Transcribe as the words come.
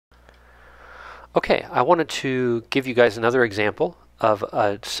Okay, I wanted to give you guys another example of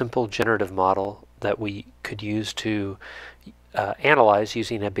a simple generative model that we could use to analyze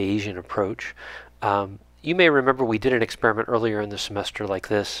using a Bayesian approach. You may remember we did an experiment earlier in the semester like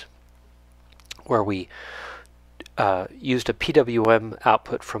this, where we used a PWM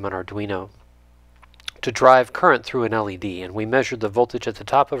output from an Arduino to drive current through an LED, and we measured the voltage at the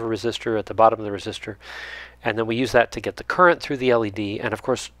top of a resistor, at the bottom of the resistor, and then we used that to get the current through the LED, and of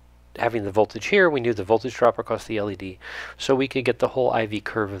course having the voltage here, we knew the voltage drop across the LED, so we could get the whole IV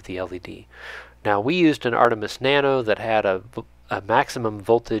curve of the LED. Now we used an Artemis Nano that had a maximum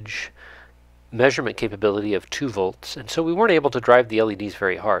voltage measurement capability of 2 volts, and so we weren't able to drive the LEDs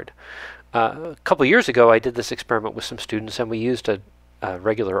very hard. A couple years ago I did this experiment with some students, and we used a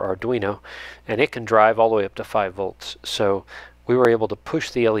regular Arduino, and it can drive all the way up to 5 volts. So we were able to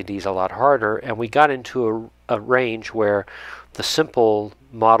push the LEDs a lot harder, and we got into a range where the simple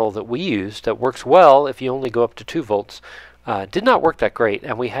model that we used that works well if you only go up to 2 volts did not work that great,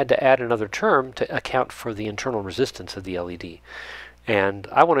 and we had to add another term to account for the internal resistance of the LED. And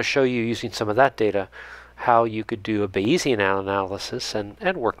I want to show you, using some of that data, how you could do a Bayesian analysis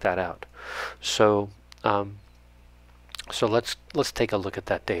and work that out. So let's take a look at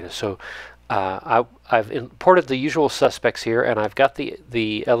that data. So I've imported the usual suspects here, and I've got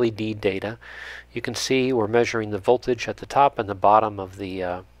the LED data. You can see we're measuring the voltage at the top and the bottom of the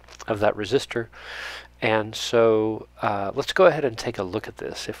of that resistor. And so let's go ahead and take a look at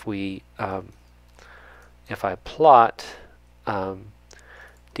this. If we if I plot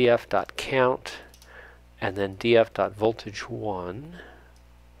df.count and then df.voltage1,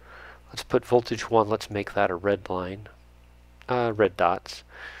 let's put voltage 1, let's make that a red line, red dots.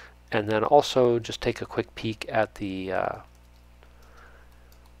 And then also just take a quick peek at the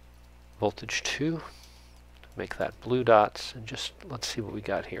voltage 2, make that blue dots, and just let's see what we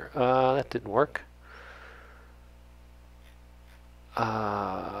got here. That didn't work.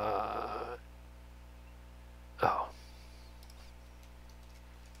 Oh.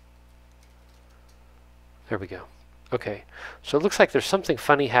 There we go. Okay, so it looks like there's something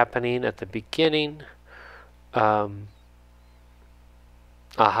funny happening at the beginning. Aha,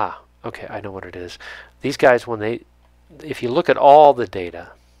 okay, I know what it is. These guys, if you look at all the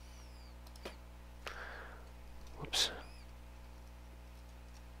data, whoops,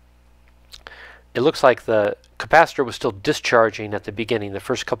 it looks like the capacitor was still discharging at the beginning. The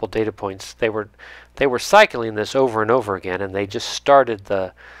first couple data points, they were cycling this over and over again, and they just started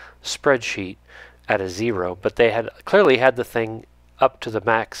the spreadsheet at a 0, but they had clearly had the thing up to the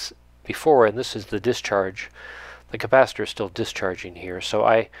max before, and this is the discharge. The capacitor is still discharging here, so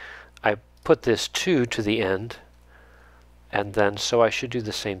I put this 2 to the end, and then so I should do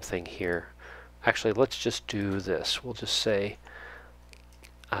the same thing here. Actually, let's just do this. We'll just say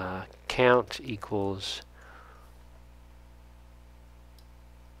count equals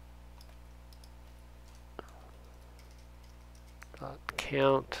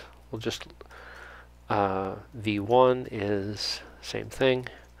count. We'll just V1 is same thing,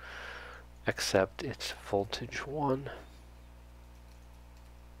 except it's voltage 1,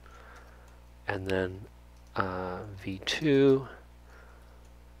 and then V2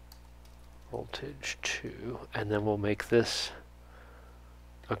 voltage 2, and then we'll make this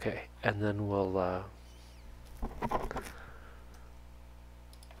okay, and then we'll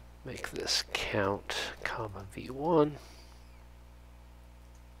make this count comma V1,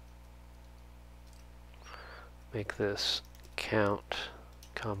 make this count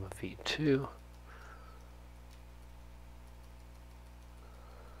comma V2,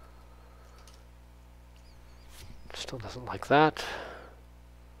 still doesn't like that.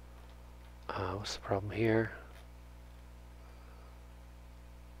 What's the problem here?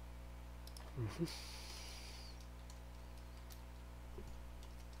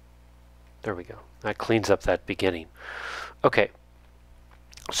 There we go. That cleans up that beginning. Okay.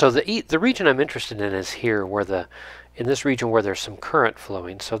 So the region I'm interested in is here, where in this region where there's some current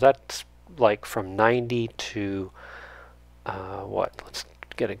flowing. So that's like from 90 to what? Let's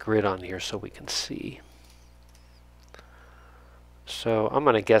get a grid on here so we can see. So I'm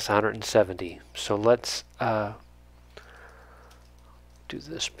going to guess 170. So let's do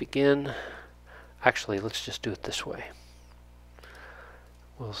this begin. Actually, let's just do it this way.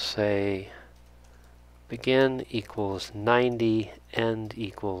 We'll say begin equals 90, end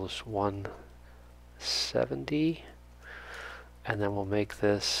equals 170, and then we'll make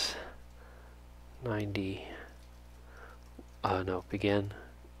this 90, no, begin,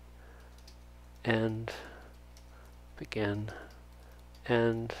 end, begin,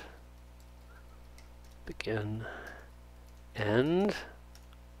 end, begin, end,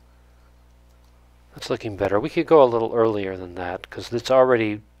 That's looking better. We could go a little earlier than that because it's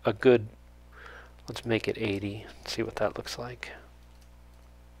already a good, let's make it 80. See what that looks like.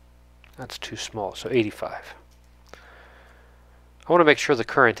 That's too small, so 85. I want to make sure the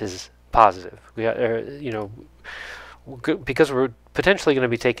current is positive. We got, because we're potentially going to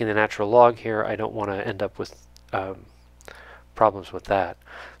be taking the natural log here, I don't want to end up with problems with that.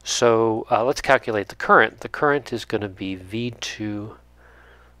 So let's calculate the current. The current is going to be V2,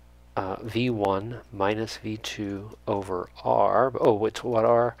 V1 minus V2 over R. Oh, it's what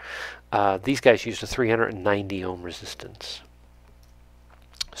R? These guys used a 390 ohm resistance.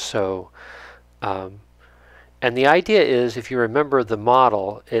 So, and the idea is, if you remember the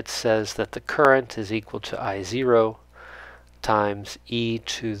model, it says that the current is equal to I0 times e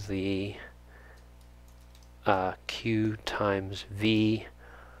to the Q times V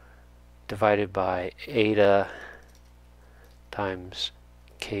divided by eta times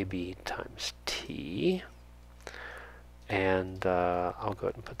KB times T. And I'll go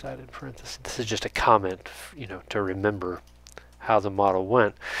ahead and put that in parentheses. This is just a comment, to remember how the model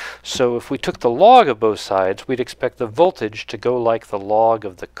went. So if we took the log of both sides, we'd expect the voltage to go like the log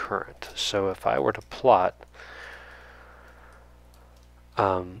of the current. So if I were to plot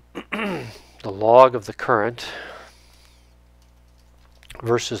the log of the current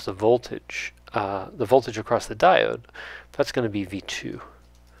versus the voltage across the diode, that's going to be V2.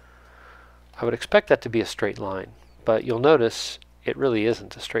 I would expect that to be a straight line, but you'll notice it really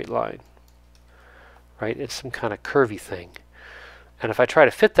isn't a straight line, right? It's some kind of curvy thing. And if I try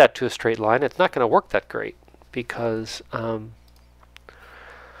to fit that to a straight line, it's not going to work that great because,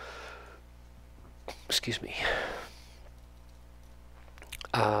 excuse me,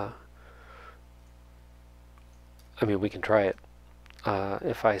 I mean, we can try it.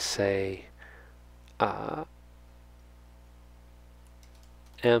 If I say M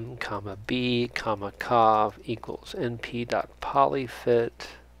comma B comma cov equals NP dot polyfit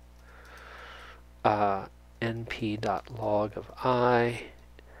NP dot log of I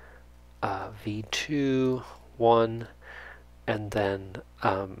V2 1 and then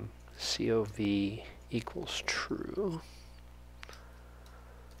COV equals true.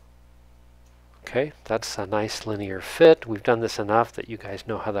 Okay, that's a nice linear fit. We've done this enough that you guys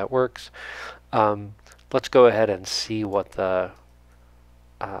know how that works. Let's go ahead and see what the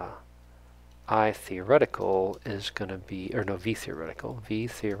I theoretical is going to be, or no, V theoretical. V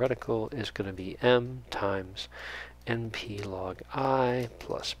theoretical is going to be M times NP log I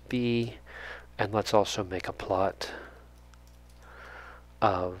plus B. And let's also make a plot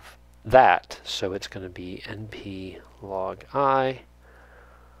of that. So it's going to be NP log I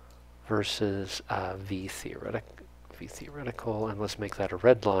versus V theoretical. And let's make that a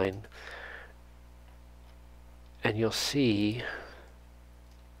red line. And you'll see,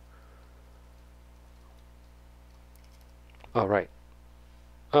 oh, right.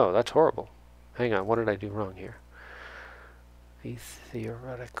 Oh, that's horrible. Hang on, what did I do wrong here? V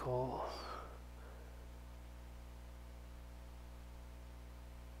theoretical.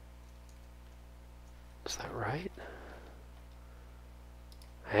 Is that right?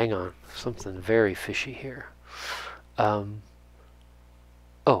 Hang on, something very fishy here. Oh,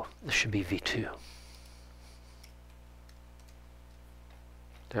 this should be V2.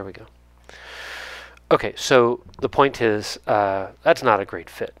 There we go. Okay, so the point is that's not a great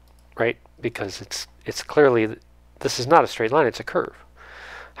fit, right? Because it's clearly, this is not a straight line, it's a curve.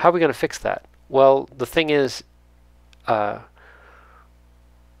 How are we going to fix that? Well, the thing is,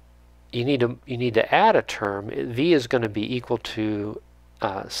 you need to add a term. V is going to be equal to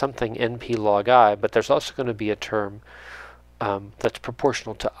something NP log I, but there's also going to be a term that's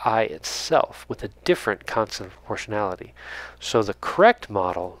proportional to I itself with a different constant of proportionality. So the correct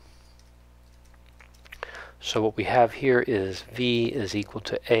model, so what we have here is V is equal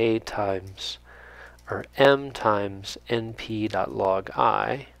to A times, or M times NP dot log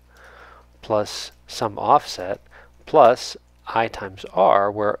I plus some offset plus I times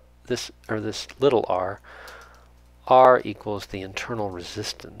R, where this little r equals the internal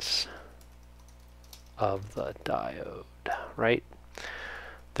resistance of the diode, right?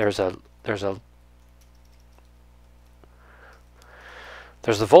 There's the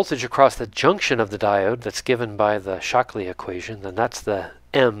voltage across the junction of the diode that's given by the Shockley equation, and that's the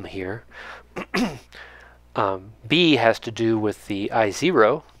M here. B has to do with the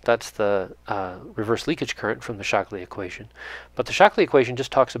I0, that's the reverse leakage current from the Shockley equation. But the Shockley equation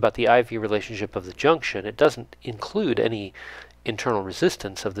just talks about the IV relationship of the junction. It doesn't include any internal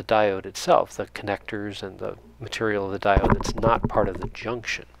resistance of the diode itself, the connectors and the material of the diode that's not part of the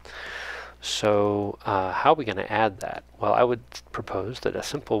junction. So how are we going to add that? Well, I would propose that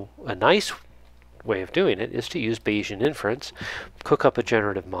a nice way of doing it is to use Bayesian inference, cook up a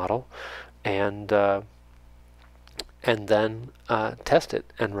generative model, and then test it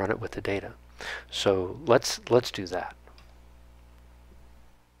and run it with the data. So let's do that.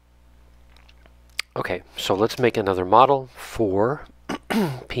 Okay, so let's make another model for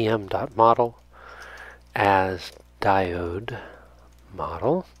pm.model as diode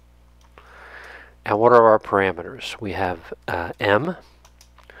model. And what are our parameters? We have m,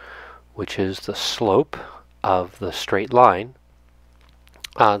 which is the slope of the straight line.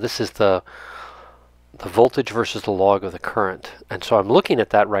 This is the voltage versus the log of the current. And so I'm looking at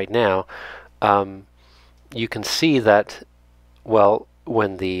that right now. You can see that, well,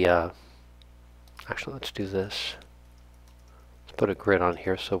 when the actually, let's do this. Let's put a grid on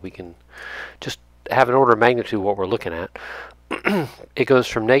here so we can just have an order of magnitude what we're looking at. It goes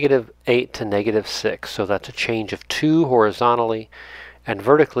from -8 to -6, so that's a change of 2 horizontally, and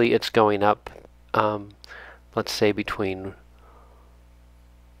vertically it's going up, let's say between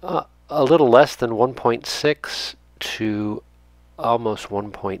a little less than 1.6 to almost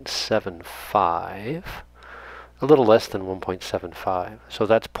 1.75, a little less than 1.75, so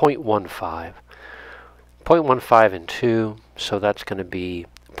that's 0.15. 0.15 and 2, so that's going to be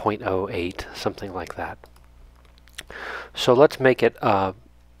 0.08, something like that. So let's make it,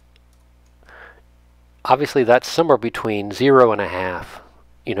 obviously that's somewhere between 0 and a half.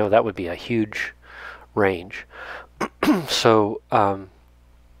 You know, that would be a huge range. So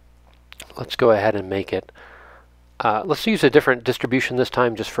let's go ahead and make it, let's use a different distribution this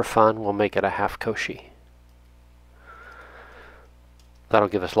time just for fun. We'll make it a half Cauchy. That'll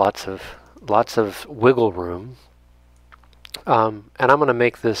give us lots of wiggle room. And I'm going to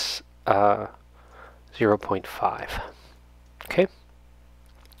make this 0.5. Okay?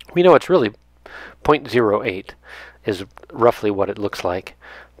 We know it's really 0.08 is roughly what it looks like,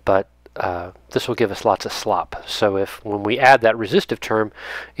 but this will give us lots of slop. So if when we add that resistive term,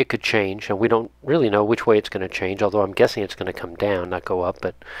 it could change, and we don't really know which way it's going to change, although I'm guessing it's going to come down, not go up,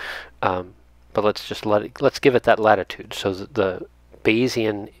 but let's just let's give it that latitude so that the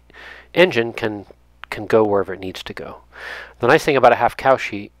Bayesian engine can go wherever it needs to go. The nice thing about a half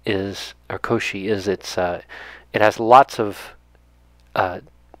Cauchy is it has lots of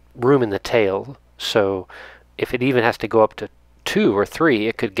room in the tail, so if it even has to go up to 2 or 3,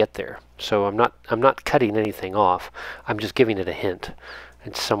 it could get there. So I'm not cutting anything off. I'm just giving it a hint.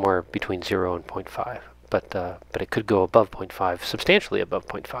 It's somewhere between 0 and 0.5, but it could go above 0.5, substantially above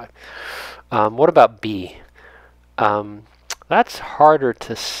 0.5. What about B? That's harder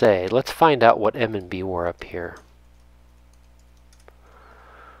to say. Let's find out what M and B were up here.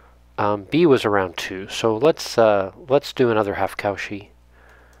 B was around 2, so let's do another half Cauchy.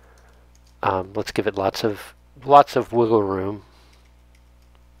 Let's give it lots of wiggle room.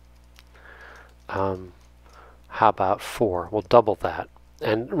 How about 4? We'll double that.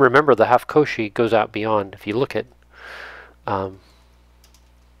 And remember, the half Cauchy goes out beyond. If you look at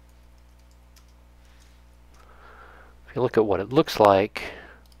what it looks like,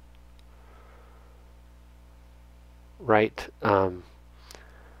 right?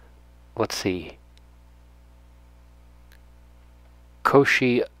 Let's see.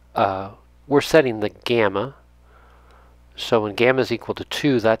 Cauchy, we're setting the gamma. So when gamma is equal to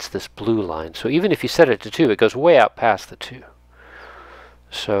 2, that's this blue line. So even if you set it to 2, it goes way out past the 2.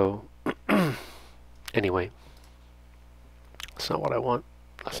 So anyway, that's not what I want.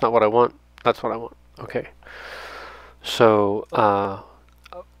 That's not what I want. That's what I want. Okay. So that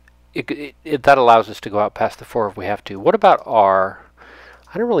allows us to go out past the 4 if we have to. What about R?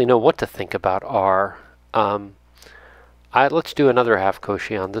 I don't really know what to think about R. Let's do another half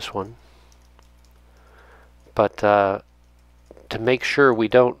Cauchy on this one. But to make sure we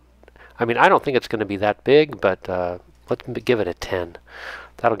don't, I mean, I don't think it's going to be that big, but let's give it a 10.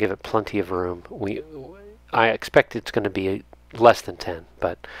 That'll give it plenty of room. I expect it's going to be less than 10,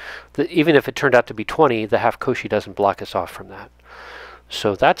 but even if it turned out to be 20, the half Cauchy doesn't block us off from that.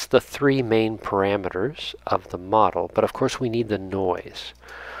 So that's the 3 main parameters of the model, but of course we need the noise.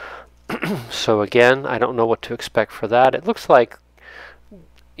 So again, I don't know what to expect for that. It looks like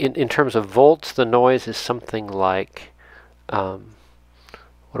in terms of volts, the noise is something like, what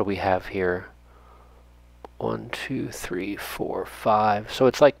do we have here? 1, 2, 3, 4, 5. So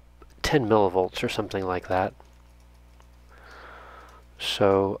it's like 10 millivolts or something like that.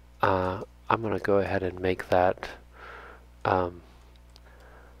 So I'm going to go ahead and make that,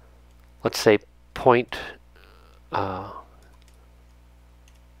 let's say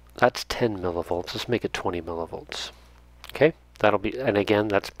that's 10 millivolts. Let's make it 20 millivolts. Okay, that'll be, and again,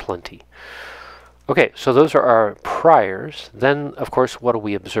 that's plenty. Okay, so those are our priors. Then, of course, what do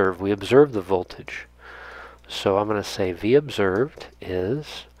we observe? We observe the voltage. So I'm going to say V observed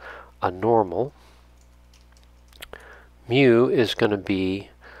is a normal. Mu is going to be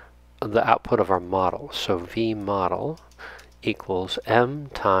the output of our model. So V model equals M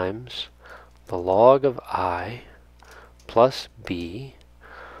times the log of I plus B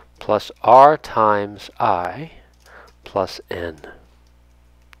plus R times I plus N.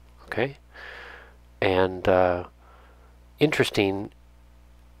 Okay? And interesting,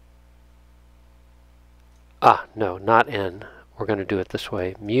 no, not N. We're going to do it this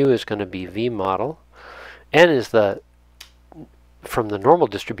way. Mu is going to be V model. N is from the normal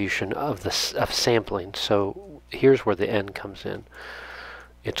distribution of sampling. So here's where the N comes in.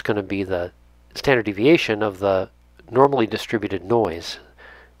 It's going to be the standard deviation of the normally distributed noise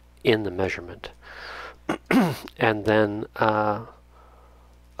in the measurement. And then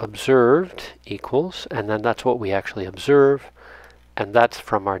observed equals, and then that's what we actually observe, and that's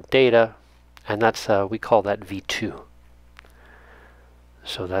from our data, and that's we call that V2.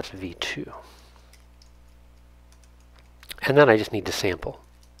 So that's V2. And then I just need to sample.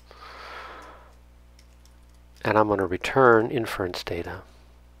 And I'm going to return inference data.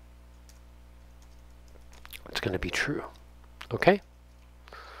 It's going to be true. Okay?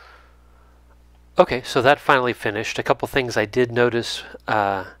 Okay, so that finally finished. A couple things I did notice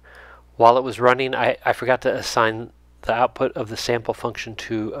while it was running. I forgot to assign the output of the sample function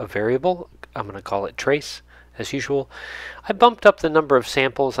to a variable. I'm going to call it trace, as usual. I bumped up the number of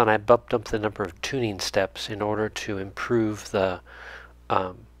samples and I bumped up the number of tuning steps in order to improve the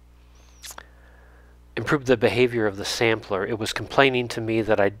behavior of the sampler. It was complaining to me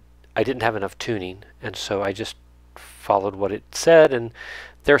that I didn't have enough tuning, and so I just followed what it said, and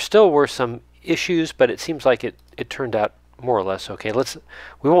there still were some issues, but it seems like it turned out more or less okay.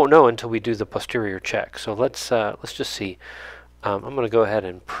 We won't know until we do the posterior check. So let's just see. I'm going to go ahead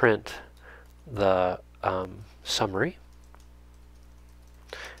and print the summary,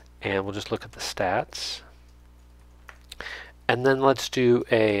 and we'll just look at the stats, and then let's do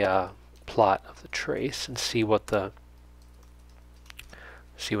a plot of the trace and see what the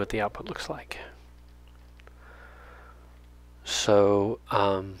output looks like. So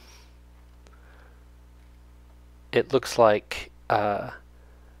it looks like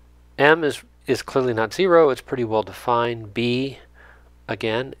M is clearly not 0. It's pretty well defined. B,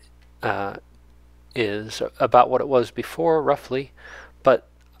 again, is about what it was before, roughly. But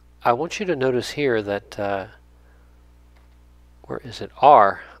I want you to notice here that, where is it?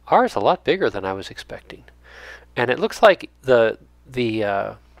 R. R is a lot bigger than I was expecting. And it looks like the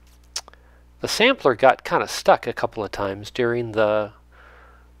sampler got kind of stuck a couple of times during the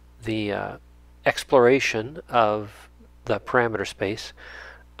exploration of the parameter space.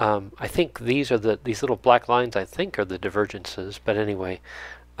 I think these little black lines, I think, are the divergences. But anyway,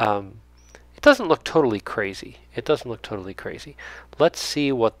 it doesn't look totally crazy. It doesn't look totally crazy. Let's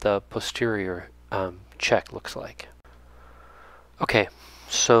see what the posterior check looks like. Okay,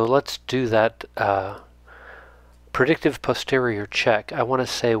 so let's do that predictive posterior check. I want to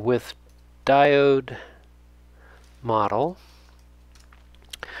say with diode model,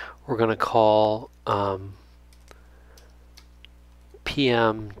 we're going to call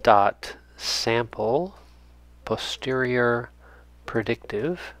pm.sample posterior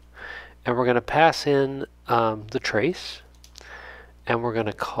predictive, and we're going to pass in the trace, and we're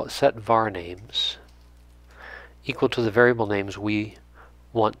going to set var names equal to the variable names we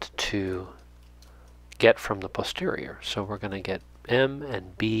want to get from the posterior. So we're going to get M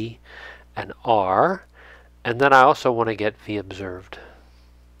and B and R, and then I also want to get V observed.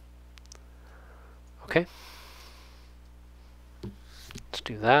 Okay, let's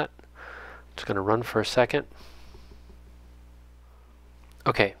do that. It's going to run for a second.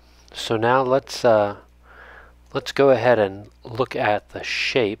 Okay, so now let's go ahead and look at the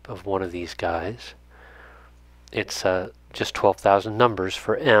shape of one of these guys. It's just 12,000 numbers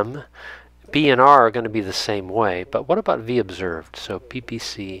for M. B and R are going to be the same way, but what about V observed? So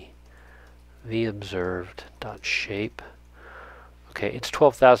PPC V observed dot shape. Okay, it's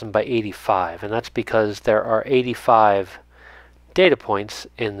 12,000 by 85, and that's because there are 85 data points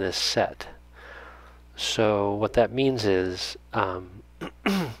in this set. So what that means is, and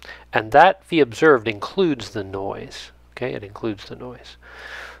that V observed includes the noise. Okay, it includes the noise.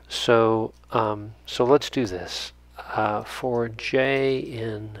 So so let's do this. For J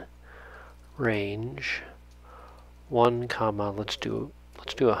in range 1, let's do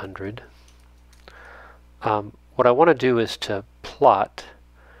 100. What I want to do is to plot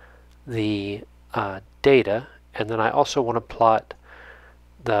the data, and then I also want to plot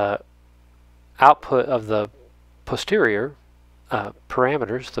the output of the posterior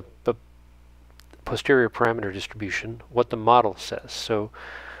parameters, the posterior parameter distribution, what the model says. So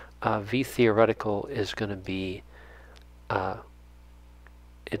V theoretical is going to be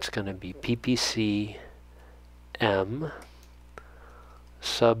it's going to be PPC M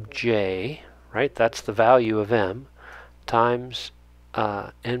sub J, right? That's the value of M, times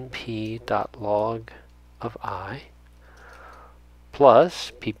NP dot log of I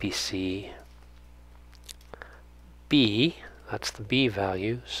plus PPC B, that's the B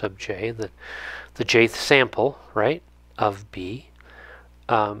value, sub J, the jth sample, right, of B,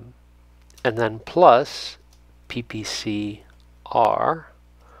 and then plus PPC R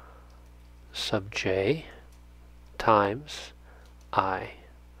sub J times I.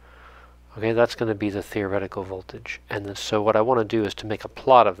 Okay, that's going to be the theoretical voltage. And then, so what I want to do is to make a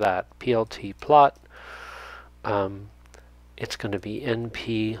plot of that. PLT plot, it's going to be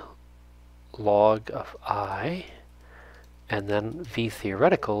NP log of I, and then V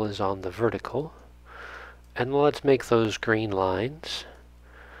theoretical is on the vertical. And let's make those green lines.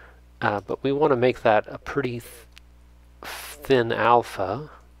 But we want to make that a pretty thin alpha,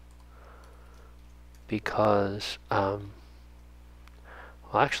 because well,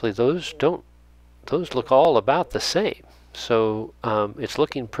 actually those look all about the same, so it's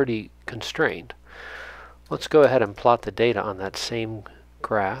looking pretty constrained. Let's go ahead and plot the data on that same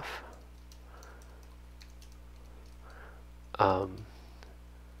graph. And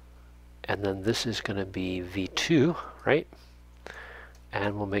then this is going to be V2, right?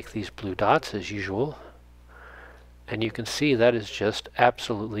 And we'll make these blue dots as usual. And you can see that is just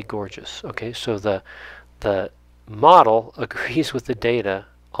absolutely gorgeous. Okay, so the model agrees with the data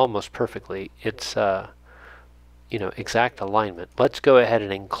almost perfectly. It's you know, exact alignment. Let's go ahead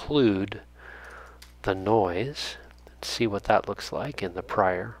and include the noise and see what that looks like in the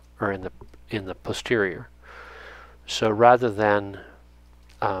prior, or in the posterior. So rather than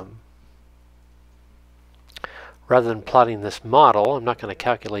plotting this model, I'm not going to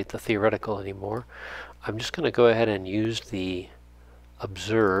calculate the theoretical anymore. I'm just going to go ahead and use the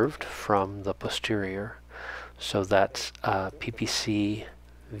observed from the posterior. So that's PPC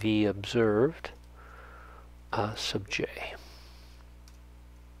V observed sub J.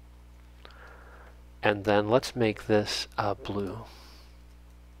 And then let's make this blue.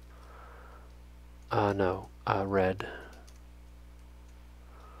 Red.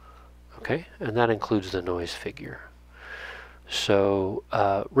 Okay, and that includes the noise figure. So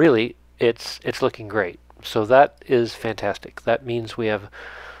really, it's looking great. So that is fantastic. That means we've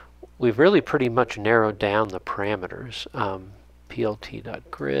really pretty much narrowed down the parameters.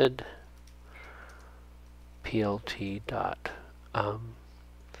 PLT.grid, PLT.x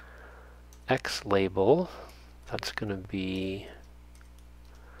label. That's going to be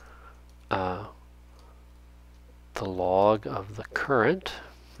the log of the current.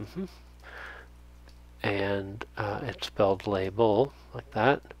 And it's spelled label like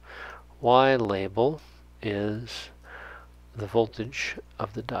that. Y label is the voltage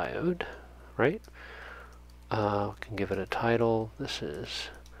of the diode, right? Can give it a title. This is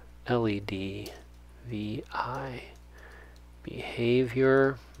LED VI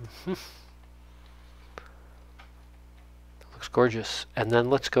behavior. Looks gorgeous. And then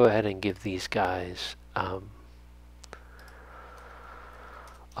let's go ahead and give these guys a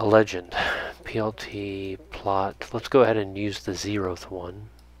legend. PLT plot. Let's go ahead and use the 0th one.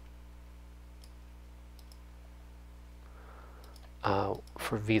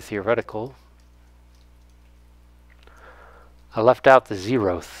 For V theoretical. I left out the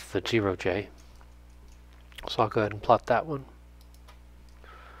 0th, the 0J. So I'll go ahead and plot that one.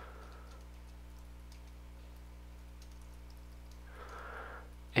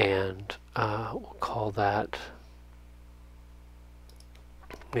 And we'll call that,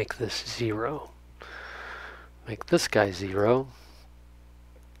 make this 0. Make this guy 0.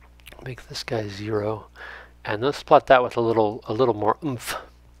 Make this guy 0. And let's plot that with a little more oomph.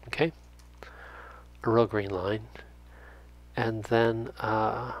 Okay? A real green line. And then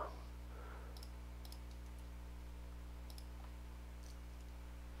I'll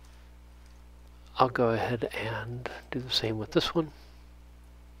go ahead and do the same with this one.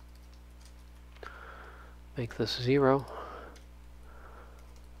 Make this 0.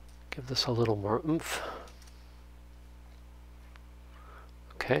 Give this a little more oomph.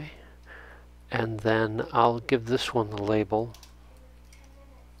 Okay. And then I'll give this one the label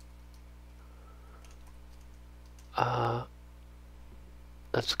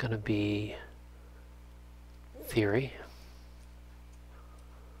that's going to be theory.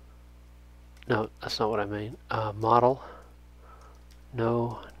 No, that's not what I mean. Model,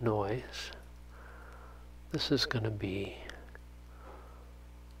 no noise. This is going to be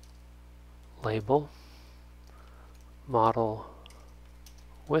label model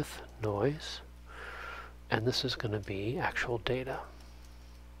with noise, and this is going to be actual data.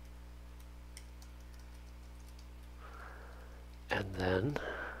 And then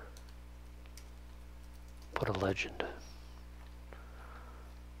put a legend.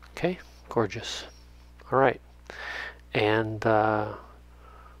 Okay, gorgeous. All right, and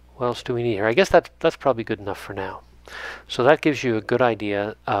what else do we need here? I guess that's probably good enough for now. So that gives you a good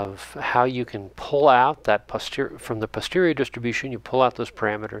idea of how you can pull out that from the posterior distribution. You pull out those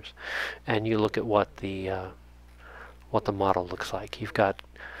parameters, and you look at what the model looks like. You've got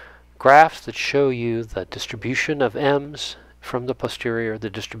graphs that show you the distribution of m's from the posterior,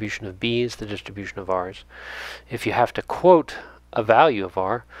 the distribution of b's, the distribution of r's. If you have to quote a value of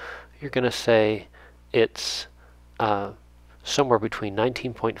r, you're going to say it's somewhere between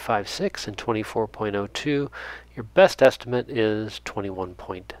 19.56 and 24.02. Your best estimate is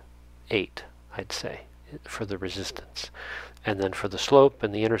 21.8, I'd say, for the resistance. And then for the slope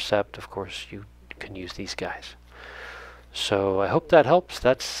and the intercept, of course, you can use these guys. So I hope that helps.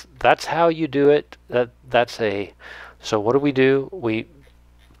 That's how you do it. So what do? We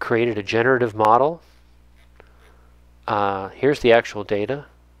created a generative model. Here's the actual data.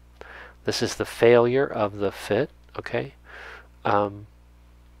 This is the failure of the fit. Okay.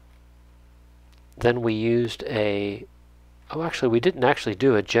 Then we used actually we didn't actually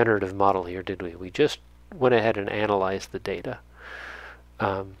do a generative model here, did we? We just went ahead and analyzed the data.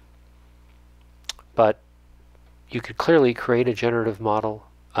 But you could clearly create a generative model.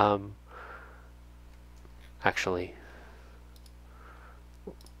 Actually,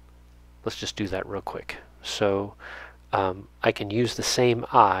 let's just do that real quick. So I can use the same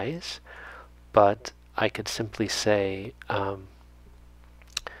i's, but I could simply say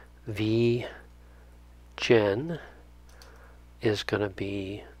v gen is going to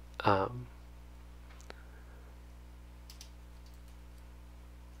be what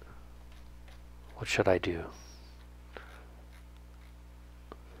should I do?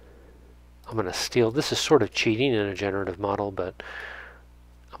 I'm going to steal, this is sort of cheating in a generative model, but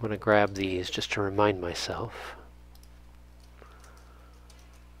I'm going to grab these just to remind myself.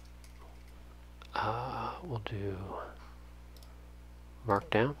 We'll do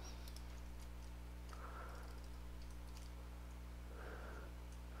markdown.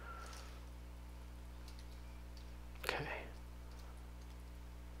 Okay.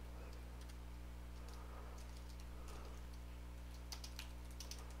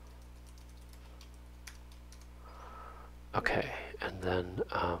 Okay, and then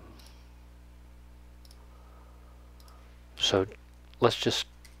so let's just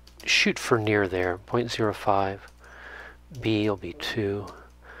shoot for near there. 0.05, B will be 2,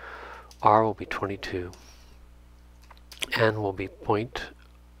 R will be 22, N will be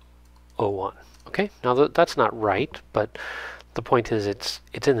 0.01. Okay, now that's not right, but the point is it's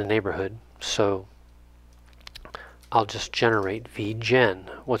in the neighborhood. So I'll just generate V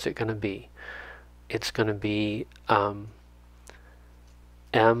gen. What's it going to be? It's going to be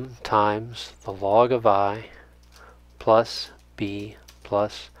m times the log of I plus b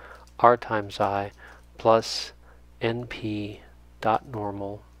plus r times I plus np dot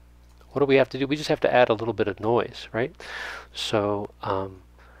normal. What do we have to do? We just have to add a little bit of noise, right? So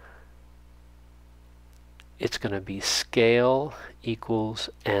it's going to be scale equals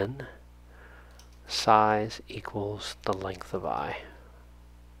n, size equals the length of I,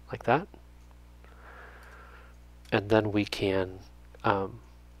 like that. And then we can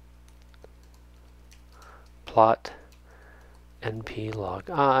plot np log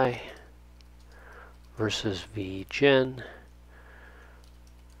I versus v gen,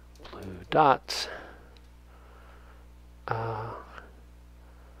 blue dots.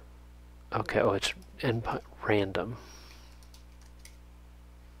 Okay, oh, it's input random.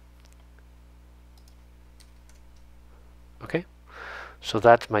 Okay, so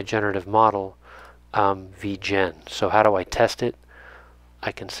that's my generative model, v gen. So how do I test it?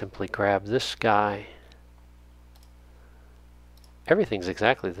 I can simply grab this guy. Everything's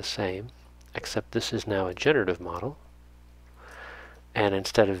exactly the same, except this is now a generative model. And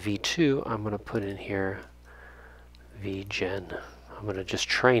instead of v2, I'm going to put in here v gen. I'm going to just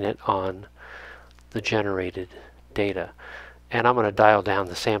train it on the generated data. And I'm going to dial down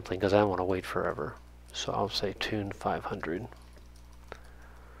the sampling because I don't want to wait forever. So I'll say tune 500.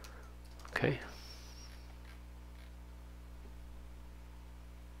 Okay.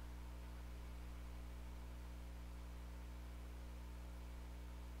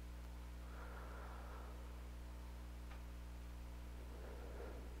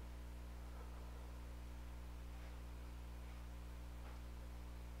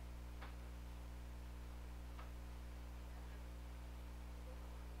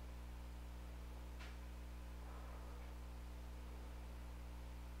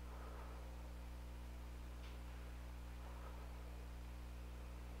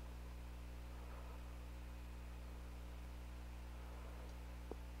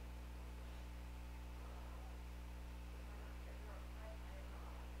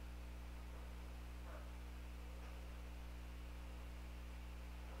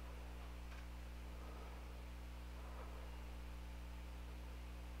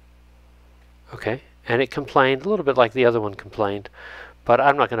 Okay, and it complained a little bit like the other one complained, but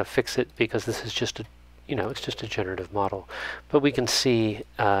I'm not going to fix it because this is just a, it's just a generative model. But we can see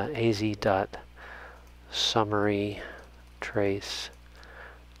az.summary trace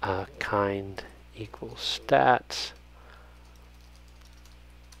kind equals stats,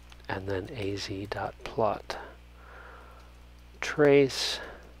 and then az.plot trace.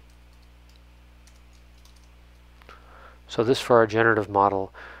 So this for our generative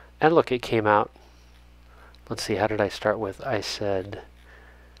model. And look, it came out. Let's see, how did I start with? I said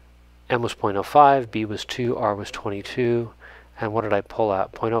m was 0.05, b was 2, r was 22. And what did I pull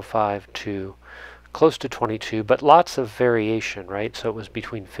out? 0.05 to close to 22, but lots of variation, right? So it was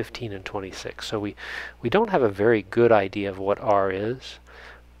between 15 and 26. So we don't have a very good idea of what r is,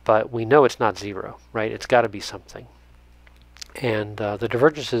 but we know it's not 0, right? It's got to be something. And the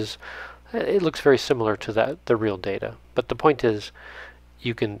divergences, it looks very similar to the real data. But the point is,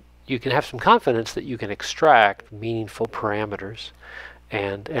 you can have some confidence that you can extract meaningful parameters,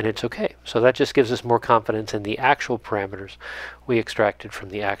 and it's okay. So that just gives us more confidence in the actual parameters we extracted from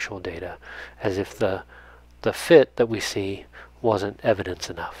the actual data, as if the fit that we see wasn't evidence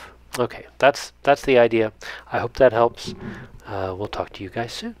enough. Okay, that's the idea. I hope that helps. We'll talk to you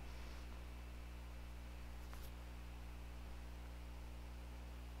guys soon.